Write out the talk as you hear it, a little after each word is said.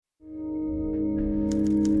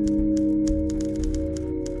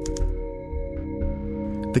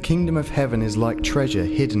kingdom of heaven is like treasure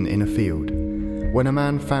hidden in a field. When a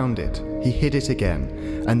man found it, he hid it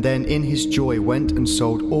again, and then in his joy went and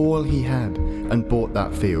sold all he had and bought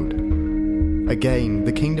that field. Again,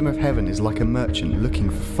 the kingdom of heaven is like a merchant looking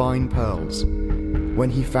for fine pearls. When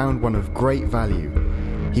he found one of great value,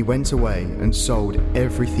 he went away and sold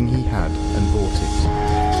everything he had and bought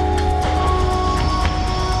it.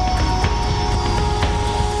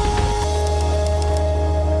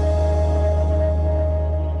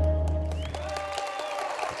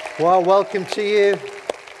 Well, welcome to you.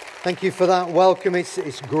 Thank you for that welcome.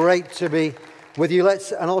 It's great to be with you.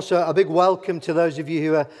 And also a big welcome to those of you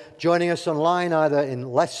who are joining us online, either in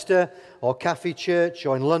Leicester or Cafe Church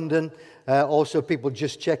or in London. Also people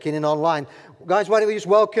just checking in online. Guys, why don't we just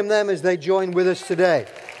welcome them as they join with us today.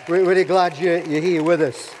 We're really glad you're here with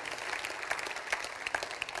us.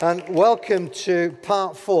 And welcome to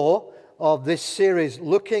part 4 of this series,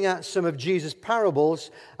 looking at some of Jesus'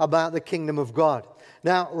 parables about the kingdom of God.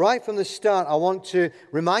 Now, right from the start, I want to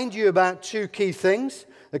remind you about 2 key things,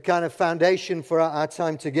 the kind of foundation for our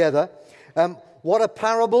time together. What are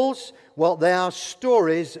parables? Well, they are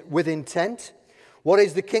stories with intent. What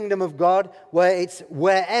is the kingdom of God? Where it's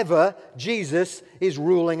wherever Jesus is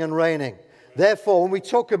ruling and reigning. Therefore, when we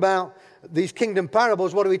talk about these kingdom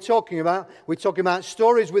parables, what are we talking about? We're talking about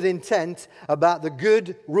stories with intent about the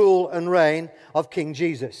good rule and reign of King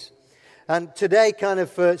Jesus. And today, kind of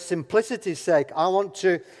for simplicity's sake, I want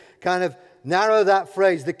to kind of narrow that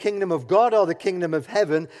phrase, the kingdom of God or the kingdom of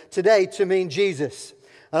heaven, today to mean Jesus.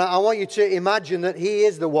 And I want you to imagine that he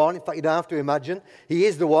is the one, in fact you don't have to imagine, he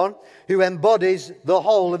is the one who embodies the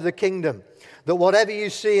whole of the kingdom. That whatever you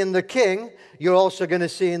see in the king, you're also going to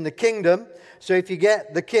see in the kingdom. So if you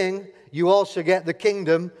get the king, you also get the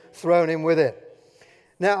kingdom thrown in with it.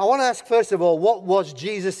 Now I want to ask first of all, what was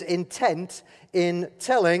Jesus' intent in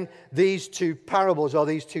telling these 2 parables or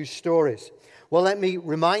these 2 stories? Well, let me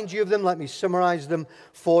remind you of them. Let me summarize them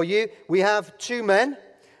for you. We have 2 men.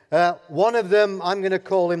 One of them, I'm going to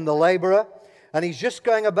call him the laborer. And he's just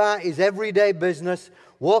going about his everyday business,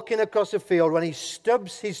 walking across a field when he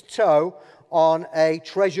stubs his toe on a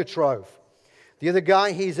treasure trove. The other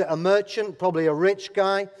guy, he's a merchant, probably a rich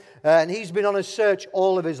guy. And he's been on a search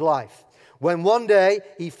all of his life. When one day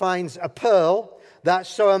he finds a pearl that's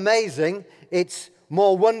so amazing, it's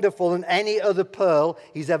more wonderful than any other pearl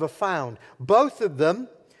he's ever found. Both of them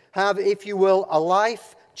have, if you will, a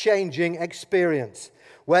life-changing experience,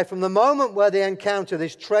 where from the moment where they encounter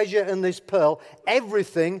this treasure and this pearl,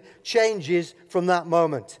 everything changes from that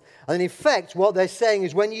moment. And in effect, what they're saying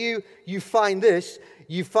is when you find this,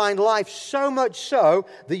 you find life so much so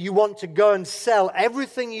that you want to go and sell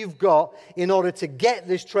everything you've got in order to get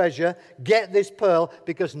this treasure, get this pearl,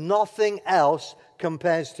 because nothing else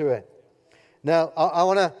compares to it. Now, I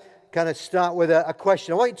want to kind of start with a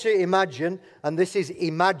question. I want you to imagine, and this is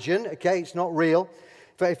imagine, okay, it's not real.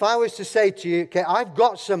 If I was to say to you, okay, I've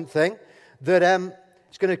got something that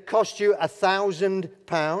it's going to cost you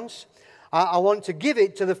 £1,000. I want to give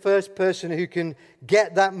it to the first person who can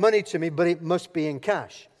get that money to me, but it must be in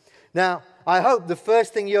cash. Now, I hope the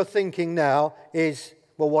first thing you're thinking now is,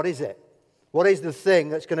 well, what is it? What is the thing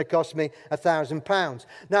that's going to cost me £1,000?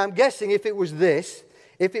 Now, I'm guessing if it was this,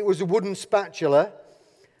 if it was a wooden spatula,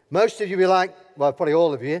 most of you would be like, well, probably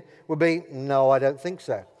all of you, would be, no, I don't think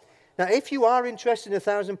so. Now, if you are interested in a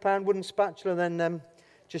 £1,000 wooden spatula, then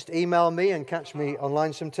just email me and catch me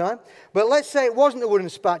online sometime. But let's say it wasn't a wooden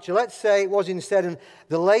spatula. Let's say it was instead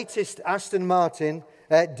the latest Aston Martin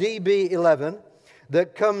DB11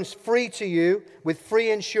 that comes free to you with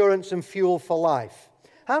free insurance and fuel for life.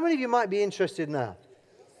 How many of you might be interested in that?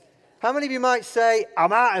 How many of you might say,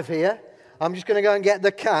 I'm out of here. I'm just going to go and get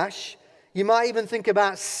the cash. You might even think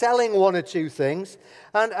about selling 1 or 2 things.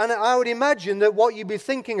 And I would imagine that what you'd be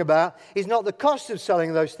thinking about is not the cost of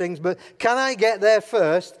selling those things, but can I get there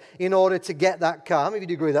first in order to get that car? How many of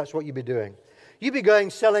you agree that's what you'd be doing? You'd be going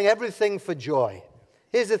selling everything for joy.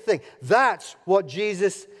 Here's the thing. That's what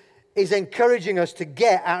Jesus is encouraging us to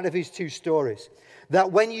get out of his 2 stories.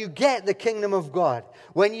 That when you get the kingdom of God,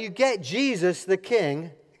 when you get Jesus the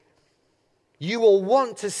King, you will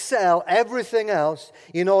want to sell everything else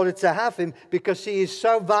in order to have him because he is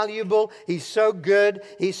so valuable, he's so good,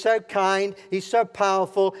 he's so kind, he's so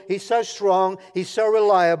powerful, he's so strong, he's so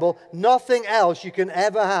reliable. Nothing else you can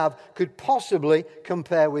ever have could possibly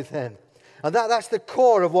compare with him. And that's the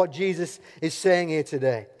core of what Jesus is saying here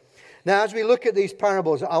today. Now, as we look at these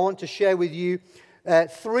parables, I want to share with you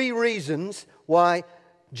 3 reasons why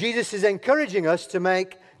Jesus is encouraging us to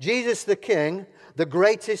make Jesus the King the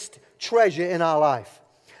greatest treasure in our life.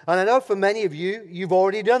 And I know for many of you, you've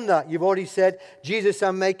already done that. You've already said, Jesus,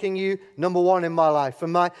 I'm making you number one in my life.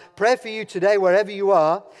 And my prayer for you today, wherever you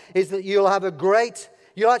are, is that you'll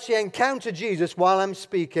actually encounter Jesus while I'm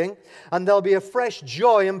speaking, and there'll be a fresh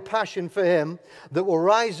joy and passion for him that will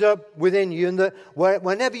rise up within you, and that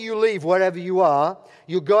whenever you leave, wherever you are,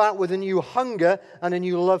 you'll go out with a new hunger and a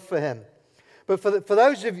new love for him. But for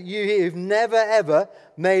those of you here who've never, ever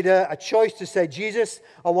made a choice to say, Jesus,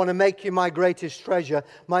 I want to make you my greatest treasure,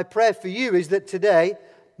 my prayer for you is that today,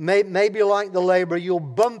 maybe like the laborer, you'll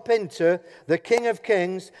bump into the King of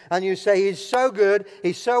Kings and you say, he's so good,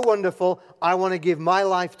 he's so wonderful, I want to give my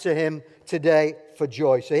life to him today for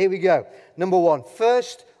joy. So here we go. Number one,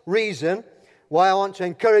 first reason why I want to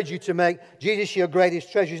encourage you to make Jesus your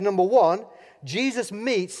greatest treasure is, number one, Jesus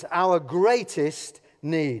meets our greatest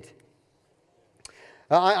need.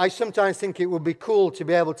 I sometimes think it would be cool to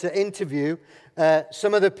be able to interview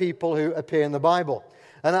some of the people who appear in the Bible.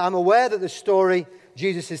 And I'm aware that the story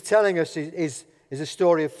Jesus is telling us is a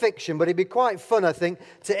story of fiction, but it'd be quite fun, I think,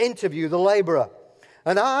 to interview the laborer.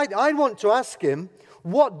 And I'd want to ask him,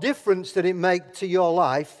 what difference did it make to your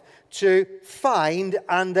life to find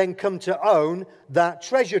and then come to own that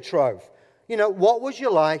treasure trove? You know, what was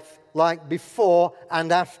your life like before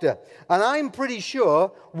and after? And I'm pretty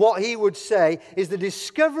sure what he would say is the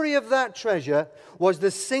discovery of that treasure was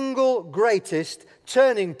the single greatest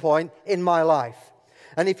turning point in my life.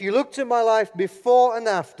 And if you looked at my life before and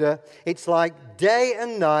after, it's like day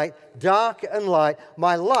and night, dark and light.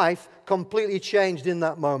 My life completely changed in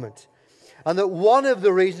that moment. And that one of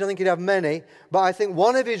the reasons, I think he'd have many, but I think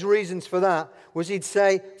one of his reasons for that was he'd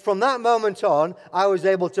say, from that moment on, I was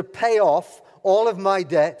able to pay off all of my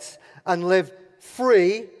debts and live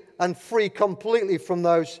free completely from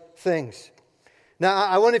those things. Now,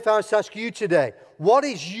 I wonder if I was to ask you today, what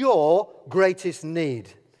is your greatest need?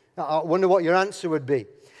 I wonder what your answer would be.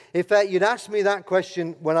 If you'd asked me that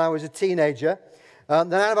question when I was a teenager,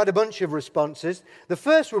 then I'd have had a bunch of responses. The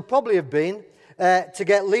first would probably have been to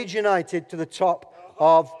get Leeds United to the top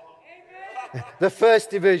of the first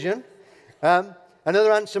division.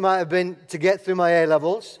 Another answer might have been to get through my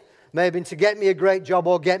A-levels. May have been to get me a great job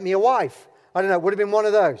or get me a wife. I don't know, it would have been one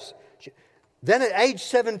of those. Then at age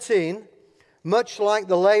 17, much like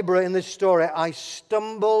the laborer in this story, I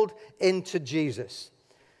stumbled into Jesus,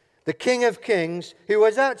 the King of Kings, who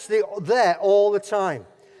was actually there all the time.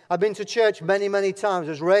 I've been to church many, many times.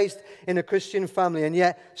 I was raised in a Christian family, and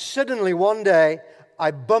yet suddenly one day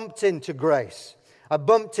I bumped into grace. I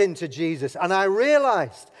bumped into Jesus, and I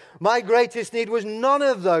realized my greatest need was none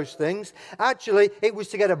of those things. Actually, it was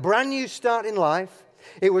to get a brand new start in life.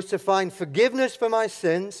 It was to find forgiveness for my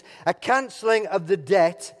sins, a cancelling of the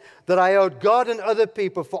debt that I owed God and other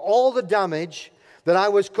people for all the damage that I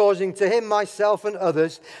was causing to him, myself, and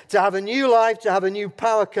others, to have a new life, to have a new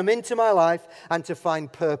power come into my life, and to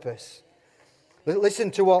find purpose. Listen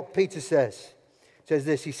to what Peter says. He says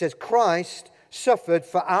this, he says, Christ suffered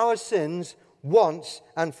for our sins once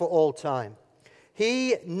and for all time.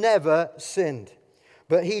 He never sinned,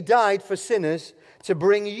 but he died for sinners to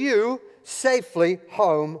bring you safely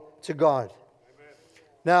home to God. Amen.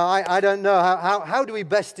 Now, I don't know, how do we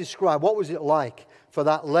best describe, what was it like for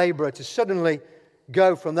that laborer to suddenly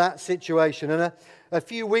go from that situation? And a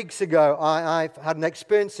few weeks ago, I've had an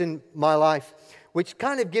experience in my life which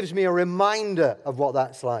kind of gives me a reminder of what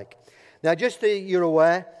that's like. Now, just so you're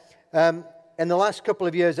aware, in the last couple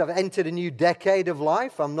of years, I've entered a new decade of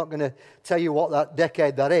life. I'm not going to tell you what that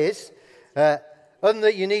decade that is. Other than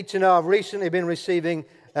that, you need to know I've recently been receiving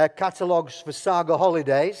catalogues for Saga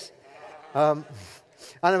holidays. And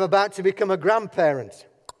I'm about to become a grandparent.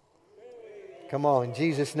 Come on, in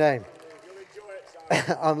Jesus' name.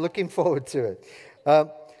 I'm looking forward to it.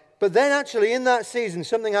 But then actually in that season,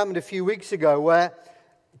 something happened a few weeks ago where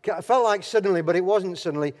it felt like suddenly, but it wasn't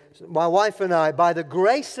suddenly. My wife and I, by the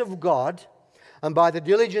grace of God and by the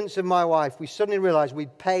diligence of my wife, we suddenly realized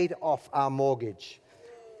we'd paid off our mortgage.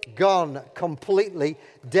 Gone completely,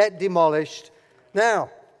 debt demolished. Now,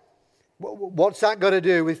 what's that got to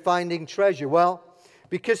do with finding treasure? Well,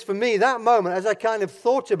 because for me, that moment, as I kind of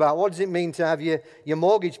thought about what does it mean to have your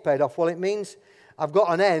mortgage paid off? Well, it means I've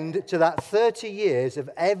got an end to that 30 years of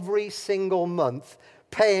every single month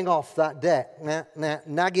paying off that debt,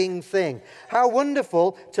 nagging thing. How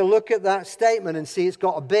wonderful to look at that statement and see it's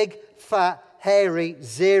got a big, fat, hairy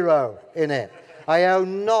 0 in it. I owe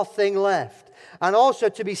nothing left. And also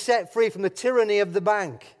to be set free from the tyranny of the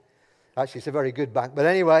bank. Actually, it's a very good bank. But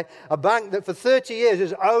anyway, a bank that for 30 years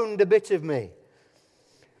has owned a bit of me.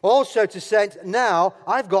 Also to say, now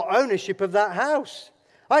I've got ownership of that house.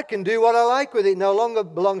 I can do what I like with it. It no longer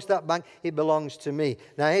belongs to that bank. It belongs to me.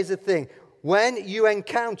 Now, here's the thing. when you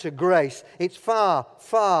encounter grace, it's far,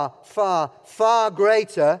 far, far, far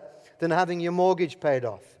greater than having your mortgage paid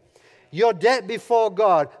off. Your debt before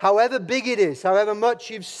God, however big it is, however much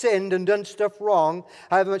you've sinned and done stuff wrong,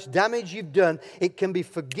 however much damage you've done, it can be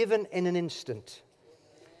forgiven in an instant.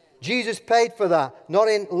 Jesus paid for that, not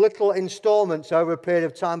in little installments over a period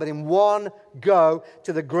of time, but in one go,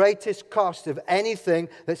 to the greatest cost of anything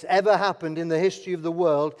that's ever happened in the history of the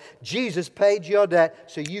world. Jesus paid your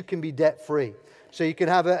debt so you can be debt-free. So you can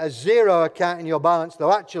have a zero account in your balance,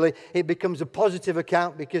 though actually it becomes a positive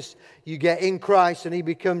account because you get in Christ and He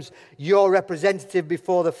becomes your representative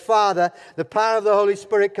before the Father. The power of the Holy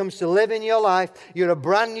Spirit comes to live in your life. You're a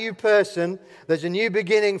brand new person. There's a new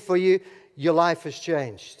beginning for you. Your life has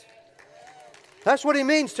changed. That's what it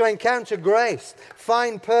means to encounter grace,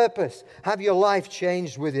 find purpose, have your life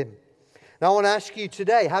changed with Him. Now I want to ask you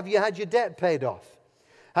today, have you had your debt paid off?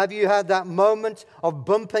 Have you had that moment of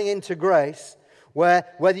bumping into grace where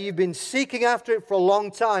whether you've been seeking after it for a long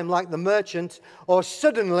time like the merchant, or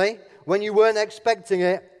suddenly when you weren't expecting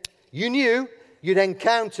it, you knew you'd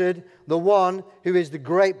encountered the one who is the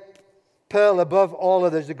great pearl above all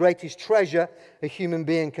others, the greatest treasure a human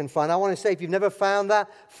being can find. I want to say, if you've never found that,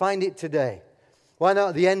 find it today. Why not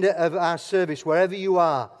at the end of our service, wherever you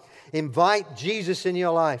are, invite Jesus in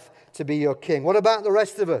your life to be your King. What about the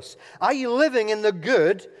rest of us? Are you living in the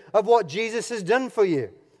good of what Jesus has done for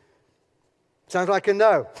you? Sounds like a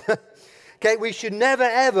no. Okay, we should never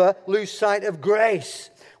ever lose sight of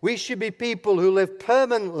grace. We should be people who live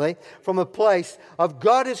permanently from a place of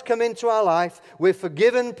God has come into our life, we're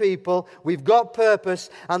forgiven people, we've got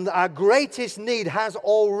purpose, and our greatest need has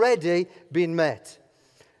already been met.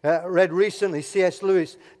 Read recently C.S.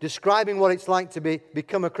 Lewis describing what it's like to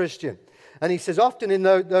become a Christian. And he says often in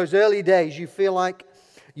those early days you feel like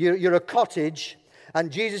you're a cottage and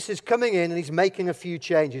Jesus is coming in and He's making a few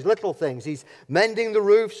changes, little things. He's mending the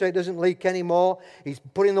roof so it doesn't leak anymore. He's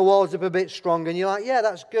putting the walls up a bit stronger. And you're like, yeah,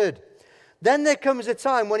 that's good. Then there comes a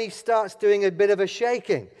time when He starts doing a bit of a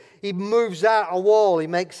shaking. He moves out a wall. He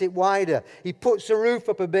makes it wider. He puts the roof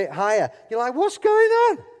up a bit higher. You're like, what's going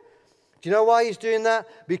on? Do you know why He's doing that?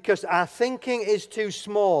 Because our thinking is too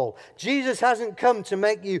small. Jesus hasn't come to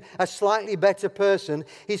make you a slightly better person.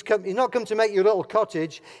 He's not come to make you a little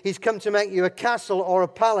cottage. He's come to make you a castle or a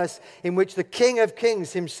palace in which the King of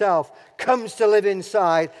Kings Himself comes to live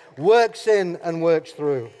inside, works in and works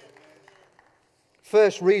through.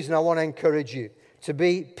 First reason I want to encourage you to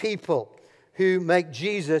be people who make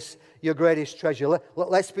Jesus your greatest treasure.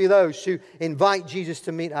 Let's be those who invite Jesus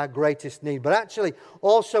to meet our greatest need. But actually,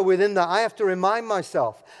 also within that, I have to remind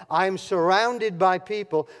myself, I am surrounded by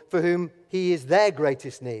people for whom He is their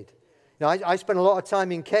greatest need. Now, I spent a lot of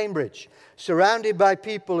time in Cambridge, surrounded by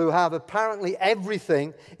people who have apparently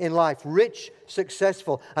everything in life, rich,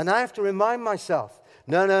 successful. And I have to remind myself,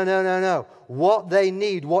 no. What they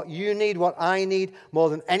need, what you need, what I need more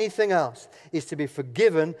than anything else is to be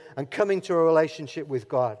forgiven and come into a relationship with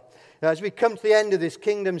God. Now, as we come to the end of this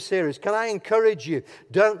Kingdom series, can I encourage you,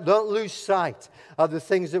 don't lose sight of the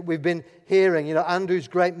things that we've been hearing. You know, Andrew's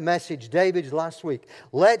great message, David's last week.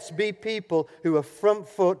 Let's be people who are front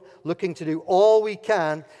foot, looking to do all we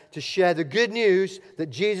can to share the good news that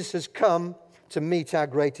Jesus has come to meet our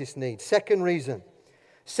greatest needs. Second reason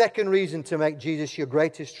to make Jesus your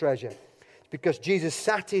greatest treasure is because Jesus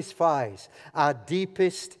satisfies our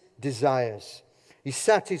deepest desires. He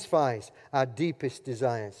satisfies our deepest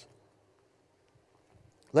desires.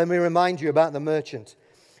 Let me remind you about the merchant.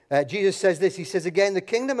 Jesus says this. He says again, the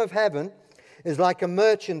kingdom of heaven is like a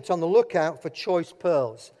merchant on the lookout for choice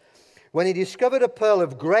pearls. When he discovered a pearl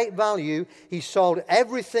of great value, he sold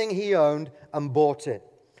everything he owned and bought it.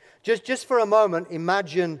 Just for a moment,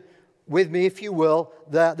 imagine with me, if you will,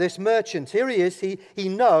 that this merchant, here he is, he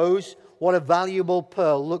knows what a valuable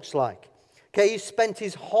pearl looks like. Okay, he spent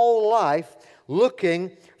his whole life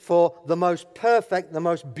looking for the most perfect, the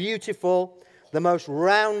most beautiful, the most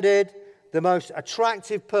rounded, the most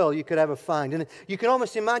attractive pearl you could ever find. And you can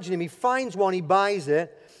almost imagine him. He finds one, he buys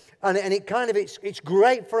it, and it's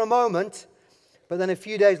great for a moment, but then a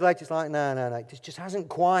few days later it's like, no, this just hasn't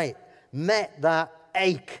quite met that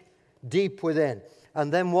ache deep within.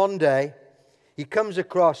 And then one day he comes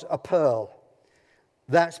across a pearl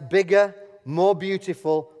that's bigger, more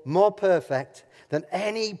beautiful, more perfect than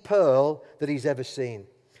any pearl that he's ever seen.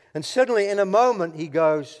 And suddenly in a moment he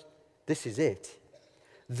goes, this is it.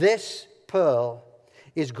 This pearl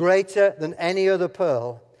is greater than any other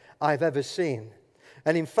pearl I've ever seen.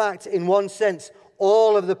 And in fact, in one sense,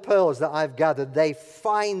 all of the pearls that I've gathered, they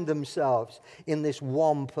find themselves in this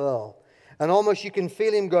one pearl. And almost you can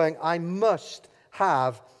feel him going, I must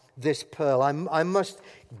have this pearl. I must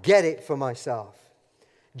get it for myself.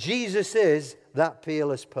 Jesus is that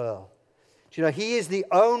peerless pearl. Do you know, he is the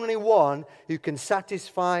only one who can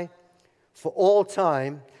satisfy for all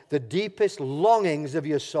time the deepest longings of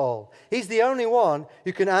your soul. He's the only one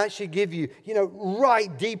who can actually give you,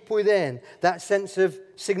 right deep within, that sense of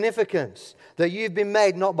significance, that you've been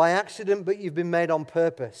made not by accident, but you've been made on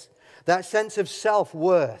purpose. That sense of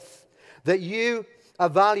self-worth, that you are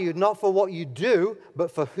valued not for what you do,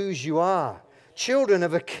 but for whose you are. Children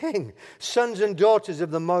of a king, sons and daughters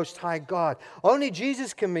of the Most High God. Only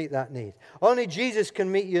Jesus can meet that need. Only Jesus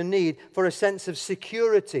can meet your need for a sense of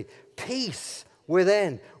security, peace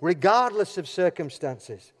within, regardless of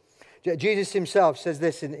circumstances. Jesus himself says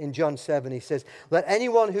this in John 7. He says, "Let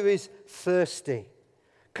anyone who is thirsty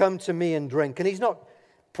come to me and drink." And he's not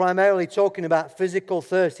primarily talking about physical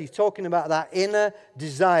thirst. He's talking about that inner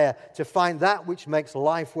desire to find that which makes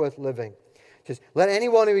life worth living. He says, "Let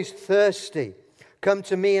anyone who is thirsty come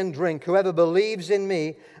to me and drink. Whoever believes in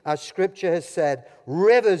me, as Scripture has said,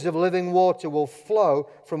 rivers of living water will flow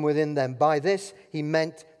from within them." By this, he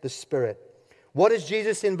meant the Spirit. What does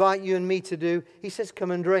Jesus invite you and me to do? He says, come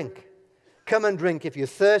and drink. Come and drink. If you're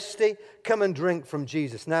thirsty, come and drink from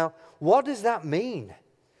Jesus. Now, what does that mean?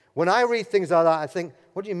 When I read things like that, I think,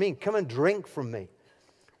 what do you mean? Come and drink from me.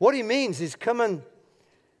 What he means is come and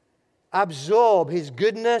absorb his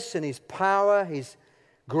goodness and his power, his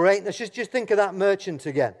greatness. Just think of that merchant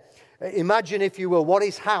again. Imagine, if you will, what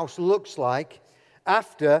his house looks like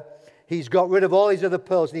after he's got rid of all his other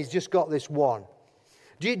pearls and he's just got this one.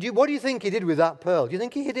 What do you think he did with that pearl? Do you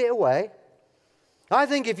think he hid it away? I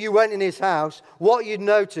think if you went in his house, what you'd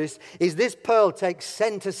notice is this pearl takes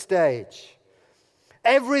center stage.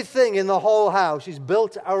 Everything in the whole house is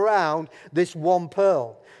built around this one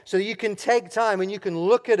pearl. So you can take time and you can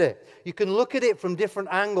look at it. You can look at it from different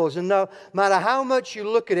angles. And no matter how much you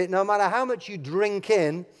look at it, no matter how much you drink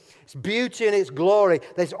in its beauty and its glory,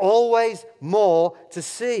 there's always more to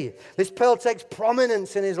see. This pearl takes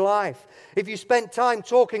prominence in his life. If you spent time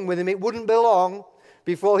talking with him, it wouldn't be long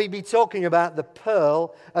before he'd be talking about the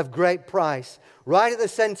pearl of great price, right at the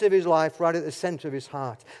center of his life, right at the center of his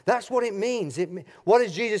heart. That's what it means. What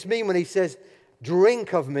does Jesus mean when he says,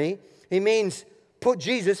 drink of me? He means put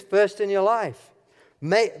Jesus first in your life.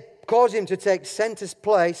 Cause him to take center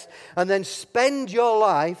place, and then spend your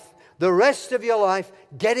life, the rest of your life,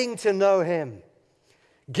 getting to know him,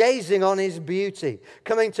 gazing on his beauty,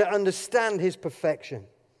 coming to understand his perfection.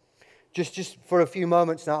 Just for a few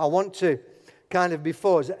moments now, I want to kind of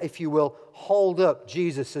before, if you will, hold up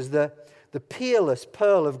Jesus as the peerless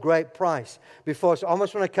pearl of great price before. So I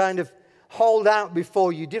almost want to kind of hold out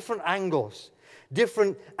before you different angles,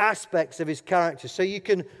 different aspects of his character. So you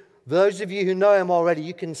can, those of you who know him already,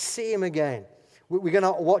 you can see him again. We're going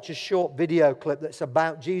to watch a short video clip that's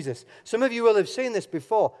about Jesus. Some of you will have seen this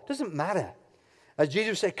before. It doesn't matter. As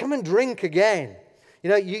Jesus said, come and drink again.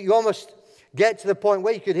 You almost get to the point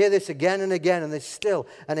where you could hear this again and again, and there's still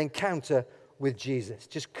an encounter with Jesus.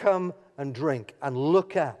 Just come and drink and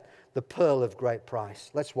look at the pearl of great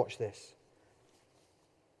price. Let's watch this.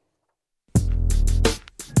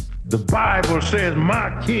 The Bible says,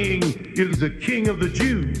 my king is the king of the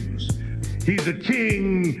Jews. He's the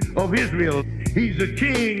king of Israel. He's the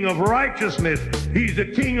king of righteousness. He's the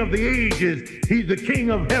king of the ages. He's the king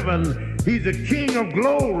of heaven. He's the king of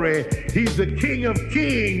glory. He's the king of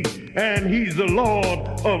kings. And he's the Lord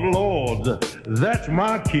of lords. That's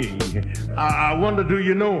my king. I wonder, do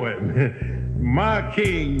you know him? My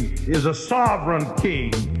king is a sovereign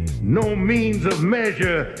king. No means of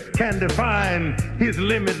measure can define his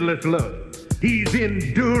limitless love. He's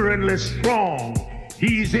enduringly strong.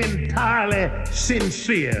 He's entirely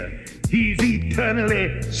sincere. He's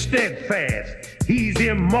eternally steadfast. He's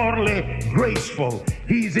immortally graceful.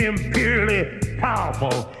 He's imperially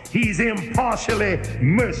powerful. He's impartially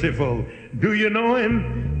merciful. Do you know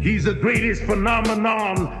him? He's the greatest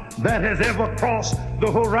phenomenon that has ever crossed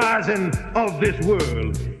the horizon of this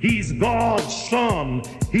world. He's God's Son.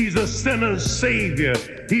 He's a sinner's Savior.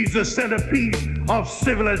 He's the centerpiece of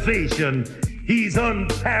civilization. He's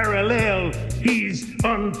unparalleled. He's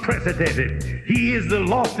unprecedented. He is the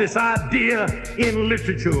loftiest idea in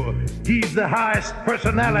literature. He's the highest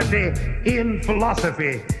personality in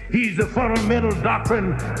philosophy. He's the fundamental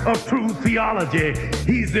doctrine of true theology.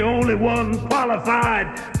 He's the only one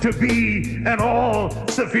qualified to be an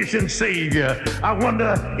all-sufficient Savior. I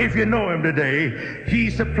wonder if you know him today. He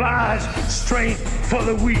supplies strength for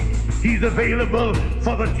the weak. He's available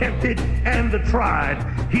for the tempted and the tried.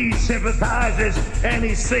 He sympathizes and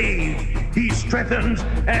he saves. He strengthens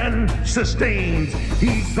and sustains.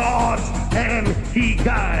 He guards and he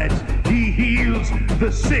guides. He heals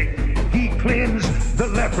the sick. He cleanses the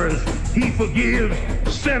lepers. He forgives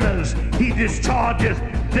sinners. He discharges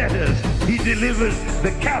debtors. He delivers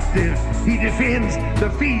the captive. He defends the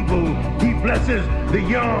feeble. He blesses the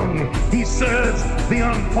young. He serves the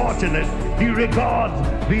unfortunate. He regards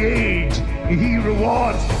the aged. He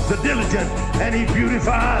rewards the diligent, and he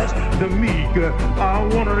beautifies the meek. I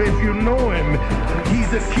wonder if you know him.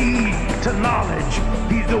 He's the key to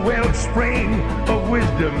knowledge. He's the wellspring of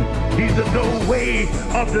wisdom. He's the doorway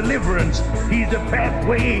of deliverance. He's the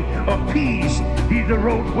pathway of peace. He's the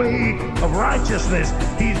roadway of righteousness.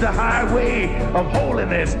 He's the highway of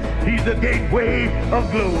holiness. He's the gateway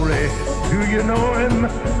of glory. Do you know him?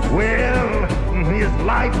 Well, his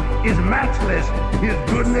life is matchless. His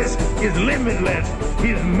goodness is limitless.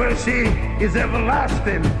 His mercy is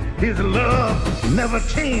everlasting. His love never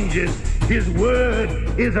changes. His word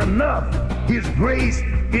is enough. His grace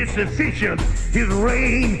is sufficient. His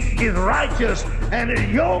reign is righteous. And his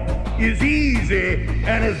yoke is easy.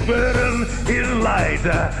 And his burden is light.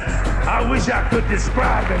 I wish I could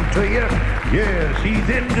describe him to you. Yes, he's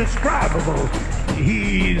indescribable.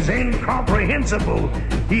 He's incomprehensible.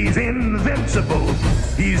 He's invincible.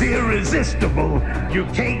 He's irresistible. You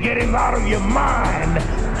can't get him out of your mind.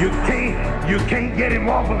 You can't get him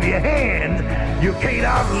off of your hand. You can't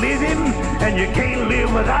outlive him, and you can't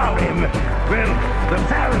live without him. Well, the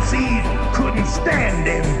Pharisees couldn't stand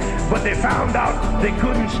him, but they found out they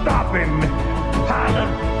couldn't stop him.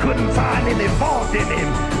 Pilate couldn't find any fault in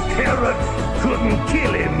him. Herod couldn't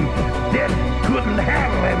kill him. Death couldn't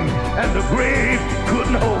handle him, and the grave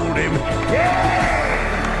couldn't hold him. Yeah!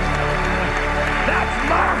 That's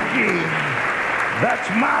my king. That's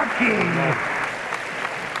my king.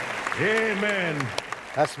 Amen.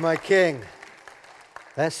 That's my king.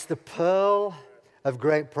 That's the pearl of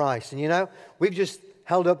great price. And you know, we've just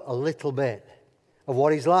held up a little bit of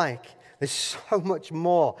what he's like. There's so much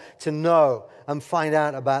more to know and find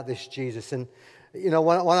out about this Jesus. And you know,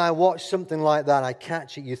 when I watch something like that, I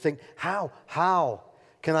catch it, you think, how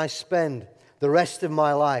can I spend the rest of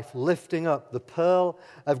my life lifting up the pearl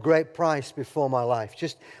of great price before my life?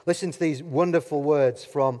 Just listen to these wonderful words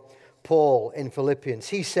from Paul in Philippians.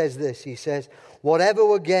 He says this, he says, whatever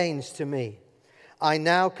were gains to me, I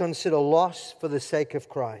now consider loss for the sake of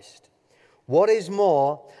Christ. What is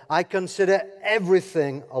more, I consider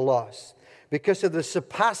everything a loss because of the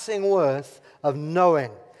surpassing worth of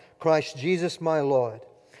knowing Christ Jesus my Lord,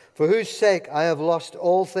 for whose sake I have lost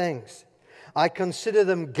all things. I consider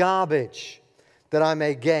them garbage that I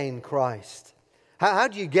may gain Christ. How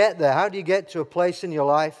do you get there? How do you get to a place in your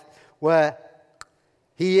life where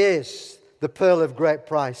he is the pearl of great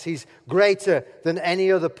price? He's greater than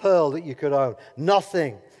any other pearl that you could own.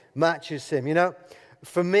 Nothing matches him. You know,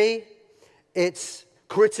 for me, it's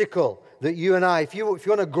critical that you and I, if you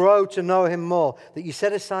want to grow to know him more, that you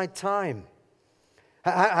set aside time.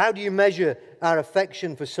 How do you measure our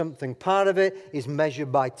affection for something? Part of it is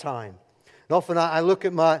measured by time. And often I'll look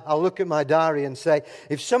at my diary and say,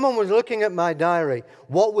 if someone was looking at my diary,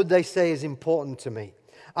 what would they say is important to me?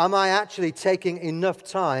 Am I actually taking enough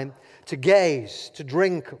time to gaze, to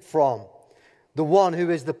drink from the one who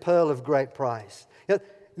is the pearl of great price? You know,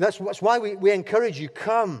 that's why we encourage you,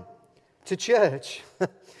 come to church,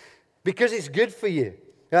 because it's good for you.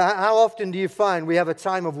 How often do you find we have a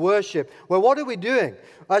time of worship where what are we doing?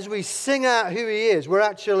 As we sing out who he is, we're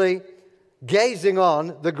actually gazing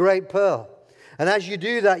on the great pearl. And as you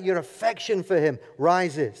do that, your affection for him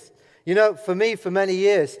rises. You know, for me, for many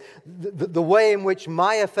years, the way in which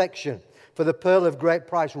my affection for the pearl of great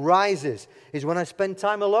price rises is when I spend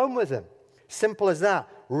time alone with him. Simple as that.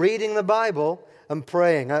 Reading the Bible and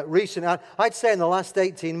praying. I'd say in the last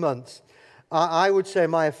 18 months, I would say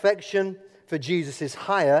my affection for Jesus is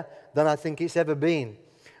higher than I think it's ever been.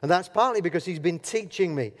 And that's partly because he's been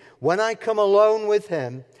teaching me. When I come alone with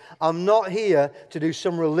him, I'm not here to do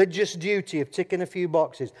some religious duty of ticking a few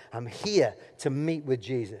boxes. I'm here to meet with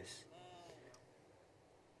Jesus,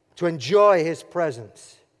 to enjoy his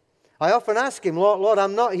presence. I often ask him, Lord,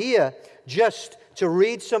 I'm not here just to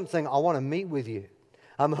read something. I want to meet with you.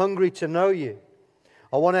 I'm hungry to know you.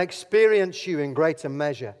 I want to experience you in greater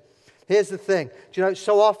measure. Here's the thing. Do you know,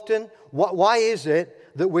 so often, why is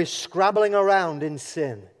it that we're scrabbling around in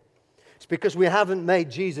sin? It's because we haven't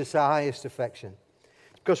made Jesus our highest affection.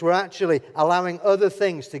 It's because we're actually allowing other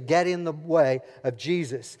things to get in the way of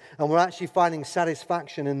Jesus. And we're actually finding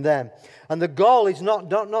satisfaction in them. And the goal is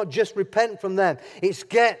not just repent from them. It's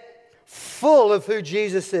get full of who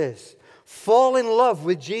Jesus is. Fall in love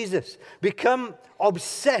with Jesus. Become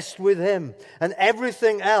obsessed with him. And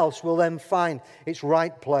everything else will then find its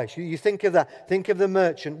right place. You think of that. Think of the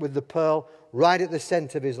merchant with the pearl right at the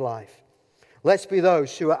center of his life. Let's be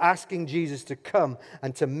those who are asking Jesus to come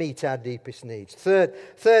and to meet our deepest needs.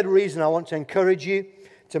 Third reason I want to encourage you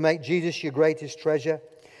to make Jesus your greatest treasure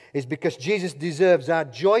is because Jesus deserves our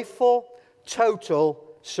joyful, total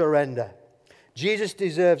surrender. Jesus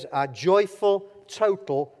deserves our joyful,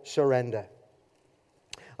 total surrender.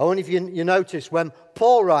 I wonder if you notice when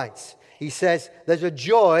Paul writes, he says there's a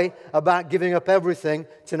joy about giving up everything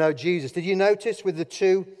to know Jesus. Did you notice with the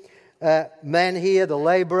two men here, the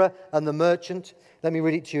laborer and the merchant? Let me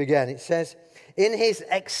read it to you again. It says, in his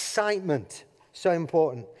excitement, so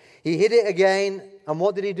important, he hid it again, and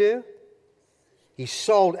what did he do? He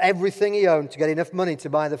sold everything he owned to get enough money to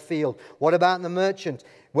buy the field. What about the merchant?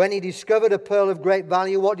 When he discovered a pearl of great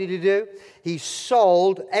value, what did he do? He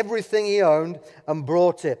sold everything he owned and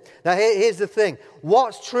brought it. Now here's the thing.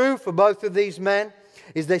 What's true for both of these men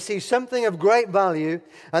is they see something of great value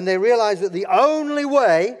and they realize that the only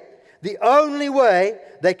way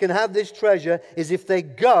they can have this treasure is if they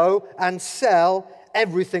go and sell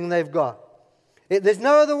everything they've got. There's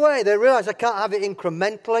no other way. They realize I can't have it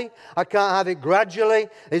incrementally. I can't have it gradually.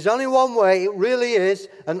 There's only one way. It really is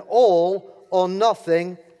an all or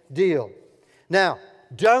nothing deal. Now,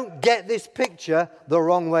 don't get this picture the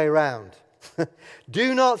wrong way round.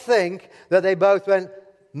 Do not think that they both went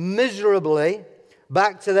miserably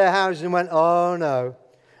back to their houses and went, oh no,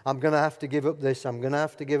 I'm going to have to give up this. I'm going to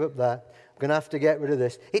have to give up that. I'm going to have to get rid of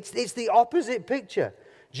this. It's the opposite picture.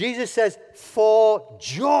 Jesus says, for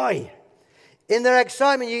joy. In their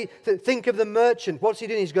excitement, you think of the merchant. What's he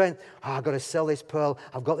doing? He's going, I've got to sell this pearl.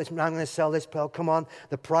 I've got this. I'm going to sell this pearl. Come on.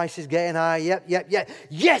 The price is getting high. Yep.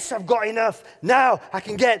 Yes, I've got enough. Now I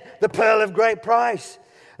can get the pearl of great price.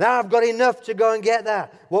 Now I've got enough to go and get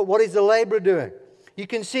that. What is the laborer doing? You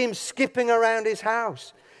can see him skipping around his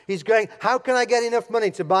house. He's going, how can I get enough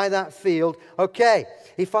money to buy that field? Okay,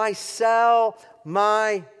 if I sell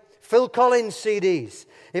my Phil Collins CDs,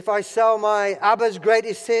 if I sell my ABBA's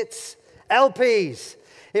Greatest Hits LPs,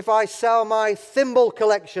 if I sell my thimble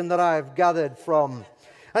collection that I've gathered from.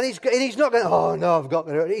 And he's not going, oh no, I've got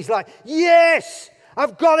it. He's like, yes,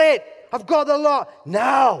 I've got it. I've got the lot.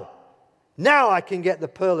 Now I can get the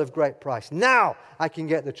pearl of great price. Now I can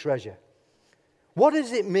get the treasure. What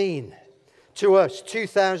does it mean to us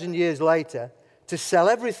 2,000 years later to sell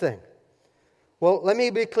everything? Well, let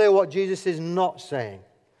me be clear what Jesus is not saying.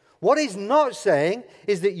 What he's not saying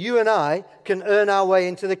is that you and I can earn our way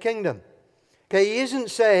into the kingdom. Okay, he isn't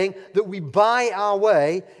saying that we buy our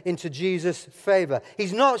way into Jesus' favor.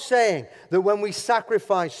 He's not saying that when we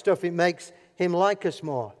sacrifice stuff, it makes him like us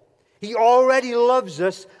more. He already loves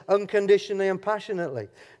us unconditionally and passionately.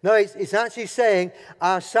 No, it's actually saying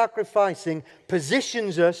our sacrificing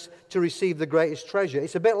positions us to receive the greatest treasure.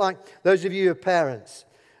 It's a bit like those of you who are parents.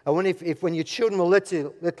 And when your children were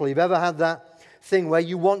little, you've ever had that thing where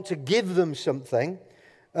you want to give them something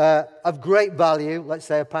of great value, let's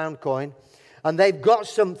say a pound coin, and they've got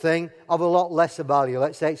something of a lot lesser value.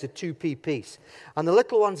 Let's say it's a 2p piece. And the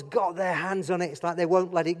little one's got their hands on it. It's like they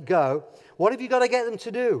won't let it go. What have you got to get them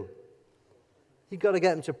to do? You've got to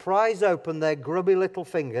get them to prise open their grubby little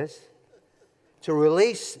fingers to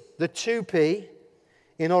release the 2p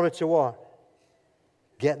in order to what?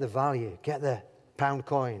 Get the value. Get the pound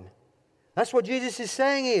coin. That's what Jesus is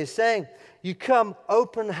saying here. He's saying, you come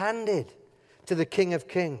open-handed to the King of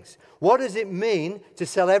Kings. What does it mean to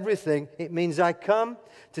sell everything? It means I come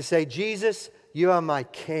to say, Jesus, you are my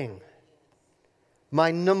King,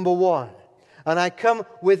 my number one. And I come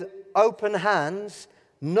with open hands,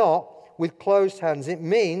 not with closed hands. It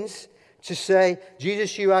means to say,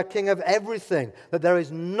 Jesus, you are King of everything, that there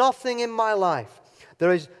is nothing in my life,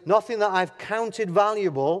 there is nothing that I've counted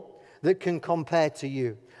valuable that can compare to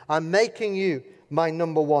you. I'm making you my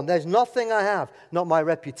number one. There's nothing I have, not my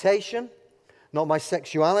reputation, not my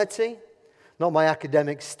sexuality, not my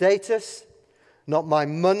academic status, not my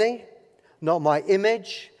money, not my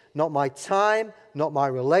image, not my time, not my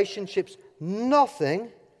relationships. Nothing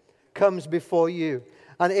comes before you.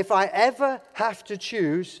 And if I ever have to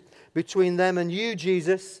choose between them and you,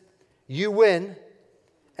 Jesus, you win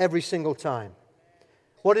every single time.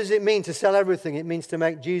 What does it mean to sell everything? It means to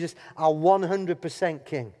make Jesus our 100%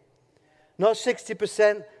 King. Not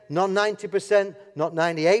 60%, not 90%, not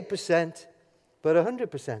 98%, but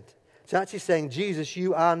 100%. It's actually saying, Jesus,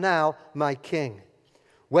 you are now my King.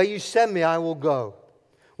 Where you send me, I will go.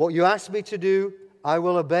 What you ask me to do, I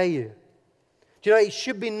will obey you. Do you know, it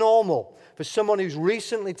should be normal for someone who's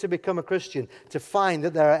recently to become a Christian to find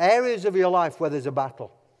that there are areas of your life where there's a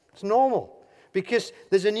battle. It's normal because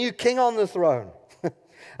there's a new king on the throne.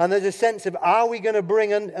 And there's a sense of, are we going to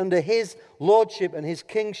bring under his lordship and his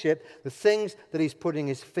kingship the things that he's putting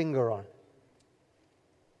his finger on?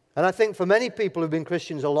 And I think for many people who've been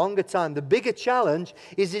Christians a longer time, the bigger challenge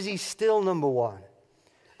is he still number one?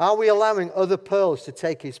 Are we allowing other pearls to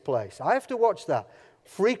take his place? I have to watch that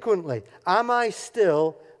frequently. Am I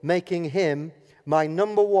still making him my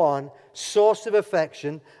number one source of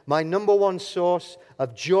affection, my number one source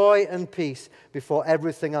of joy and peace before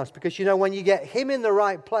everything else? Because when you get him in the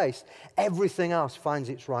right place, everything else finds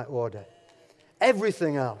its right order.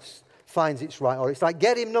 Everything else finds its right order. It's like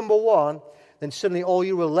get him number one, then suddenly all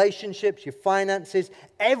your relationships, your finances,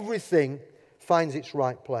 everything finds its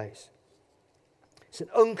right place. It's an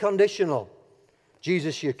unconditional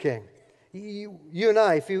Jesus your King. You and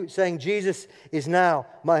I, if you're saying Jesus is now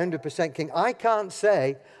my 100% King, I can't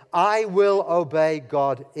say I will obey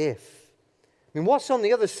God if. I mean, what's on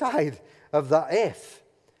the other side of that if?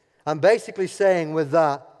 I'm basically saying with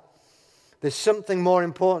that, there's something more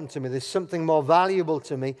important to me. There's something more valuable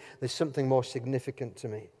to me. There's something more significant to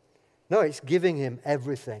me. No, it's giving him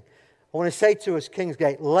everything. I want to say to us,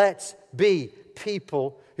 Kingsgate, let's be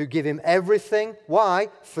people who give him everything. Why?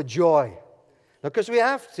 For joy. Not because we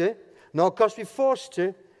have to, not because we're forced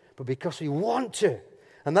to, but because we want to.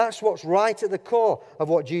 And that's what's right at the core of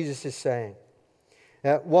what Jesus is saying.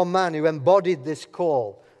 One man who embodied this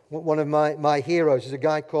call, one of my heroes, is a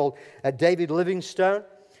guy called David Livingstone,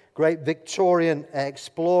 great Victorian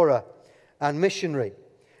explorer and missionary.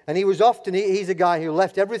 And he's a guy who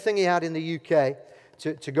left everything he had in the UK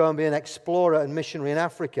to go and be an explorer and missionary in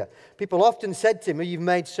Africa. People often said to him, you've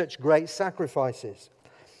made such great sacrifices.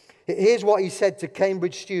 Here's what he said to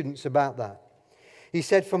Cambridge students about that. He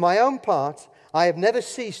said, for my own part, I have never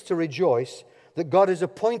ceased to rejoice that God has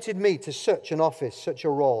appointed me to such an office, such a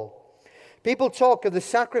role. People talk of the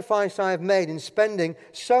sacrifice I have made in spending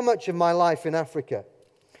so much of my life in Africa.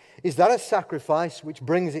 Is that a sacrifice which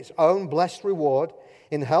brings its own blessed reward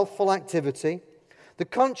in healthful activity, the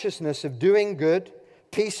consciousness of doing good,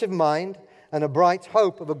 peace of mind, and a bright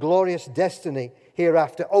hope of a glorious destiny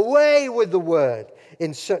hereafter? Away with the word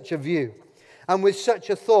in such a view. And with such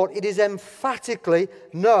a thought, it is emphatically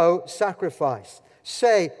no sacrifice.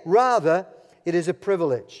 Say, rather, it is a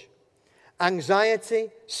privilege.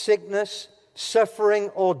 Anxiety, sickness, suffering,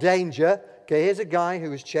 or danger. Okay, here's a guy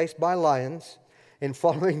who was chased by lions in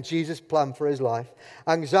following Jesus' plan for his life.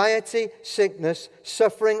 Anxiety, sickness,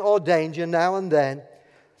 suffering, or danger now and then,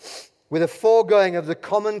 with a foregoing of the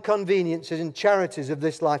common conveniences and charities of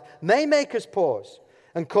this life, may make us pause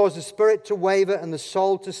and cause the spirit to waver and the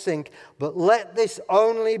soul to sink. But let this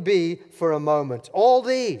only be for a moment. All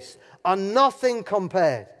these are nothing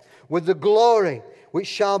compared with the glory which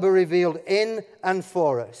shall be revealed in and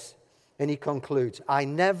for us. And he concludes, I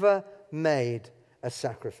never made a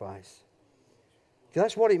sacrifice.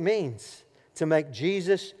 That's what it means to make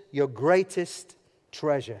Jesus your greatest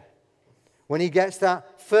treasure. When he gets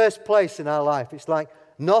that first place in our life, it's like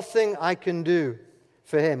nothing I can do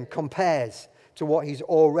for him compares to what he's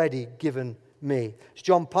already given me. As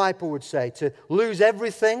John Piper would say, to lose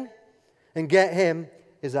everything and get him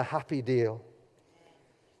is a happy deal.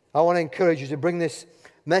 I want to encourage you to bring this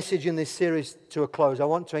message in this series to a close. I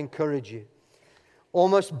want to encourage you,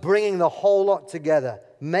 almost bringing the whole lot together.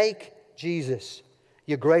 Make Jesus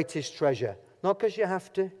your greatest treasure. Not because you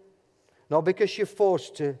have to, not because you're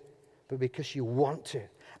forced to, but because you want to.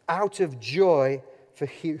 Out of joy for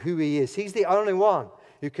who he is. He's the only one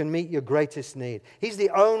who can meet your greatest need. He's the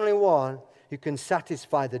only one who can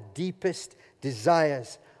satisfy the deepest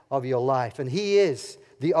desires of your life. And he is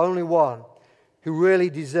the only one who really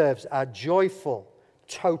deserves our joyful,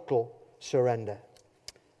 total surrender.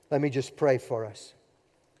 Let me just pray for us.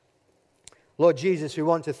 Lord Jesus, we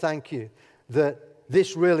want to thank you that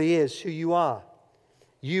this really is who you are.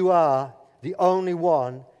 You are the only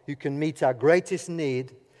one who can meet our greatest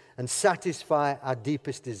need and satisfy our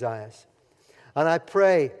deepest desires. And I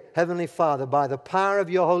pray, Heavenly Father, by the power of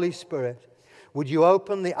your Holy Spirit, would you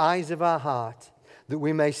open the eyes of our heart that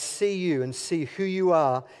we may see you and see who you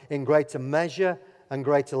are in greater measure and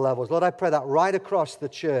greater levels. Lord, I pray that right across the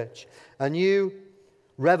church, a new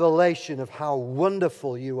revelation of how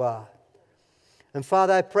wonderful you are. And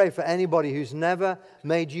Father, I pray for anybody who's never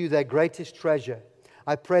made you their greatest treasure.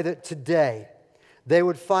 I pray that today they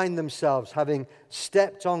would find themselves having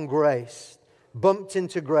stepped on grace, bumped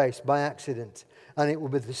into grace by accident, and it will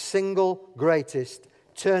be the single greatest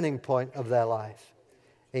turning point of their life.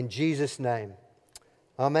 In Jesus' name,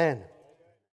 amen.